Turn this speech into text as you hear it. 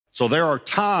So there are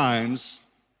times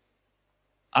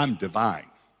I'm divine.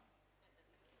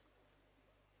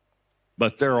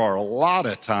 But there are a lot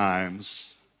of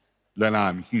times that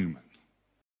I'm human.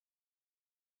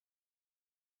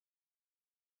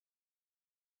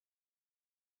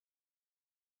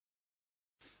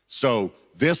 So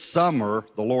this summer,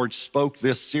 the Lord spoke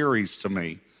this series to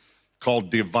me called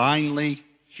Divinely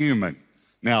Human.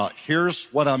 Now,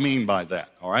 here's what I mean by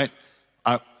that, all right?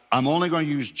 I'm only going to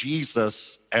use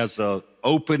Jesus as an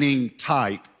opening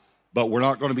type, but we're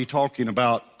not going to be talking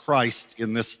about Christ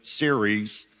in this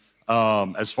series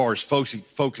as far as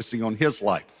focusing on his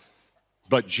life.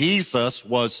 But Jesus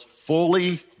was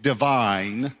fully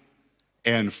divine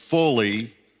and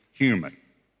fully human.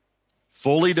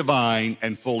 Fully divine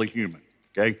and fully human,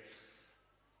 okay?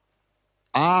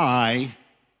 I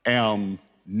am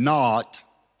not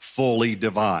fully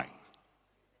divine.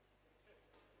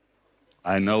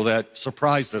 I know that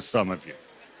surprises some of you.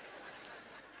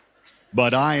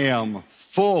 But I am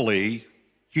fully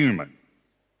human.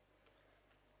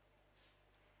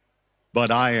 But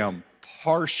I am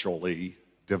partially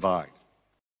divine.